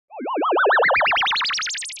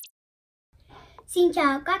Xin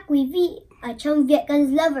chào các quý vị ở trong Việt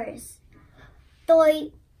Cân Lovers.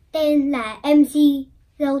 Tôi tên là Mc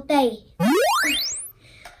Dâu Tây.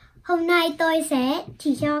 Hôm nay tôi sẽ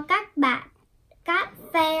chỉ cho các bạn, các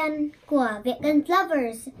fan của Việt Cân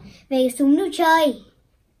Lovers về súng đồ chơi.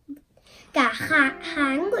 Cả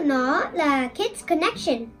hãng của nó là Kid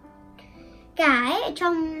Conection. Cái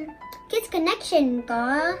trong Kid Conection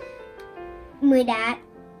có 10 đạn.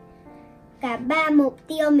 Cả 3 mục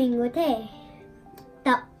tiêu mình có thể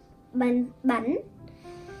tập bắn.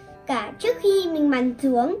 Cả trước khi mình bắn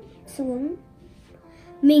xuống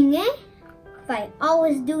mình ấy phải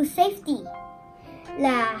always do safety,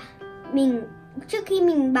 là mình trước khi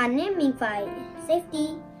mình bắn ấy mình phải safety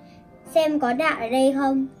xem có đạn ở đây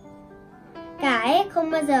không. Cái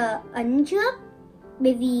không bao giờ ấn trước,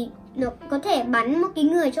 bởi vì nó có thể bắn một cái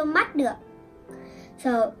người trong mắt được.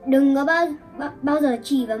 Đừng có bao giờ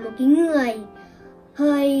chỉ vào một cái người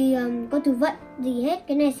hơi có thủ vận gì hết.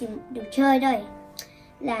 Cái này chỉ được chơi đây,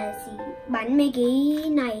 là chỉ bắn mấy cái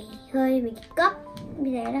này hơi mấy cái cấp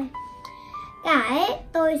như thế đây. Cái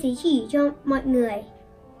tôi sẽ chỉ cho mọi người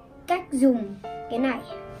cách dùng cái này,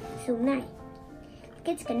 súng này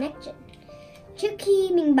Kid Conection. Trước khi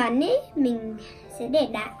mình bắn ấy, mình sẽ để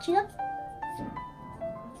đạn trước,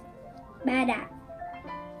 3 đạn.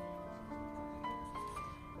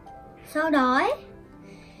 Sau đó ấy,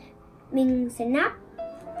 mình sẽ nắp.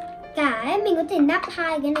 Mình có thể nắp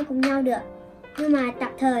hai cái này cùng nhau được, nhưng mà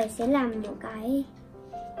tạm thời sẽ làm một cái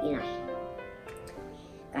như này.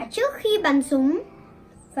 Cả trước khi bắn súng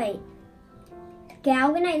phải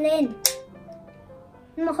kéo cái này lên,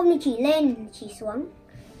 nhưng mà không được chỉ lên, chỉ xuống.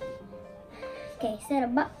 Ok, sau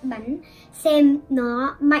đó bắn xem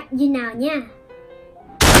nó mạnh như nào nha.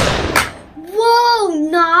 Wow,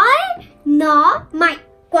 nó mạnh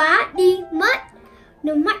quá đi mất.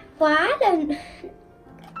 Nó mạnh quá là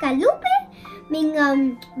cả lúc ấy mình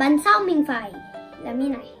bắn xong mình phải làm như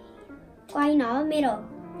này, quay nó middle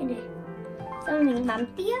đây này, xong mình bắn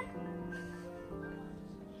tiếp.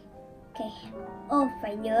 Ok,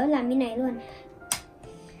 phải nhớ làm như này luôn.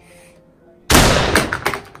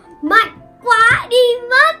 Mạnh quá đi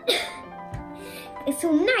mất. Cái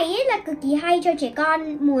súng này ấy là cực kỳ hay cho trẻ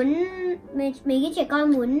con, mấy cái trẻ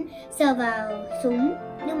con muốn sờ vào súng,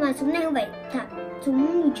 nhưng mà súng này không phải thật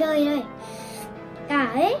súng chơi đây.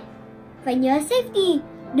 Cả ấy phải nhớ safety,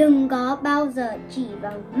 đừng có bao giờ chỉ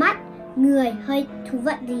vào mắt người hơi thú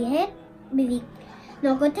vận gì hết, bởi vì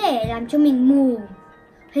nó có thể làm cho mình mù,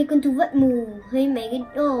 hay con thú vận mù, hay mấy cái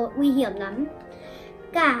đồ nguy hiểm lắm.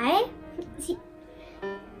 Cả ấy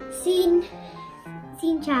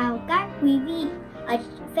xin chào các quý vị ở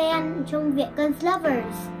fan trong Việt Cân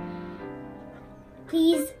Lovers.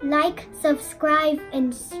 Please like, subscribe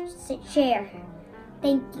and share.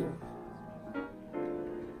 Thank you.